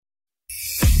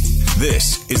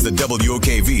This is the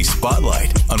WOKV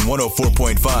Spotlight on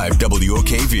 104.5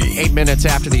 WOKV. 8 minutes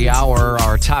after the hour,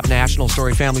 our top national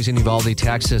story: families in Uvalde,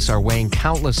 Texas are weighing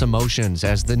countless emotions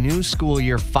as the new school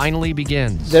year finally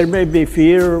begins. There may be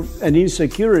fear and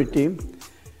insecurity,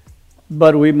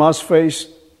 but we must face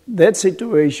that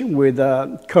situation with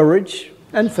courage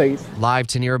and faith. Live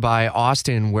to nearby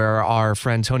Austin, where our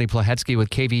friend Tony Plahetsky with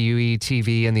KVUE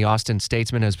TV and the Austin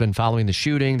Statesman has been following the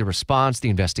shooting, the response, the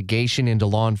investigation into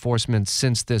law enforcement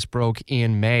since this broke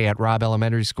in May at Robb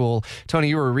Elementary School. Tony,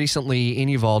 you were recently in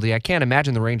Uvalde. I can't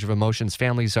imagine the range of emotions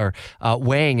families are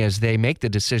weighing as they make the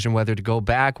decision whether to go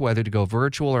back, whether to go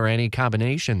virtual, or any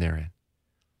combination therein.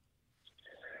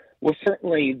 Well,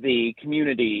 certainly the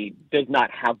community does not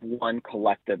have one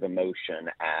collective emotion,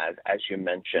 as you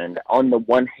mentioned. On the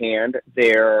one hand,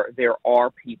 there are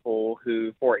people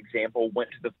who, for example, went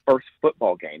to the first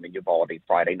football game in Uvalde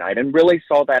Friday night and really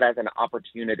saw that as an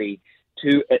opportunity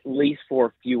to, at least for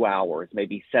a few hours,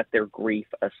 maybe set their grief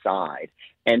aside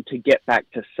and to get back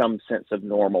to some sense of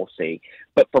normalcy.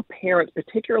 But for parents,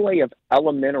 particularly of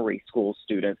elementary school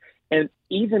students, and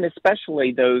even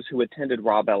especially those who attended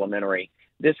Robb Elementary,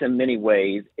 this in many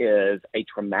ways is a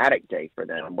traumatic day for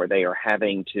them, where they are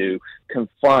having to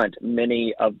confront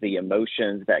many of the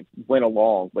emotions that went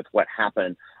along with what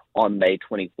happened on May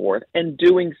 24th, and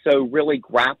doing so really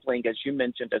grappling, as you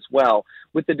mentioned as well,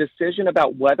 with the decision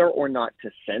about whether or not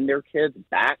to send their kids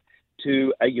back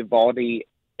to a Uvalde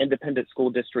Independent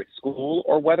School District school,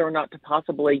 or whether or not to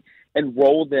possibly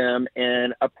enroll them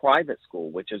in a private school,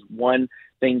 which is one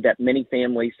thing that many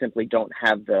families simply don't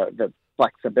have the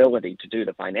flexibility to do,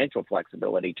 the financial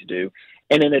flexibility to do.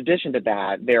 And in addition to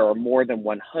that, there are more than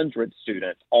 100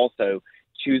 students also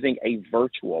choosing a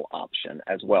virtual option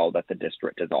as well that the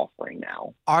district is offering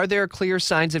now. Are there clear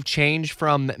signs of change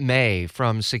from May,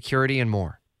 from security and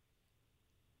more?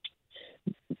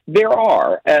 There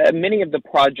are. Many of the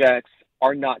projects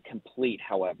are not complete,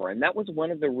 however, and that was one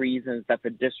of the reasons that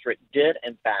the district did,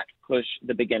 in fact, push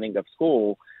the beginning of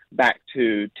school back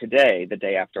to today, the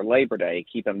day after Labor Day.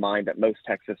 Keep in mind that most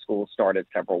Texas schools started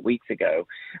several weeks ago.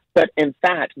 But in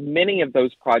fact, many of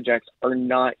those projects are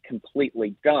not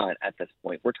completely done at this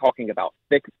point. We're talking about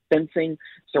thick fencing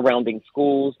surrounding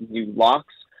schools, new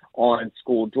locks on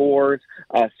school doors,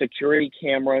 security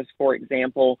cameras, for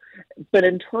example. But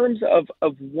in terms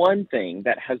of one thing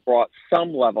that has brought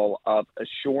some level of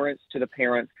assurance to the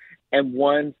parents and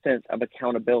one sense of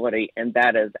accountability, and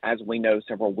that is, as we know,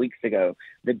 several weeks ago,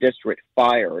 the district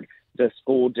fired the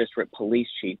school district police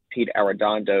chief, Pete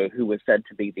Arredondo, who was said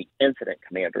to be the incident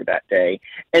commander that day.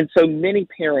 And so many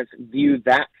parents view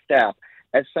that step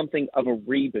as something of a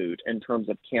reboot in terms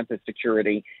of campus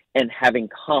security and having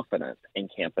confidence in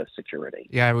campus security.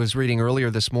 Yeah, I was reading earlier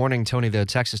this morning, Tony, the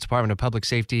Texas Department of Public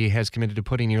Safety has committed to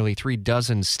putting nearly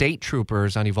 36 state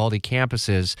troopers on Uvalde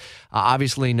campuses.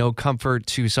 Obviously, no comfort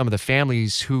to some of the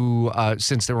families who,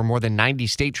 since there were more than 90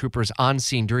 state troopers on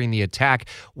scene during the attack.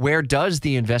 Where does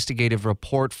the investigative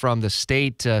report from the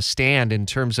state stand in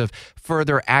terms of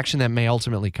further action that may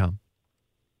ultimately come?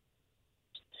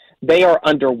 They are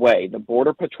underway. The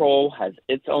Border Patrol has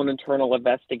its own internal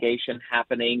investigation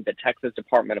happening. The Texas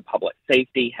Department of Public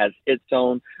Safety has its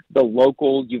own. The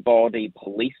local Uvalde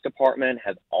Police Department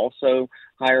has also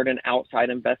hired an outside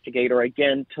investigator,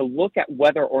 again, to look at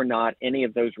whether or not any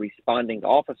of those responding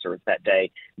officers that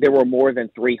day, there were more than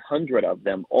 300 of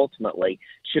them ultimately,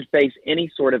 should face any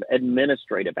sort of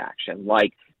administrative action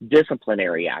like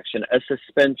disciplinary action, a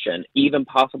suspension, even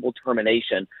possible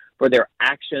termination for their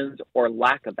actions or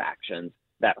lack of actions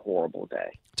that horrible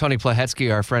day. Tony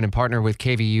Plahetsky, our friend and partner with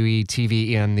KVUE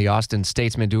TV and the Austin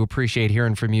Statesman, do appreciate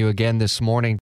hearing from you again this morning.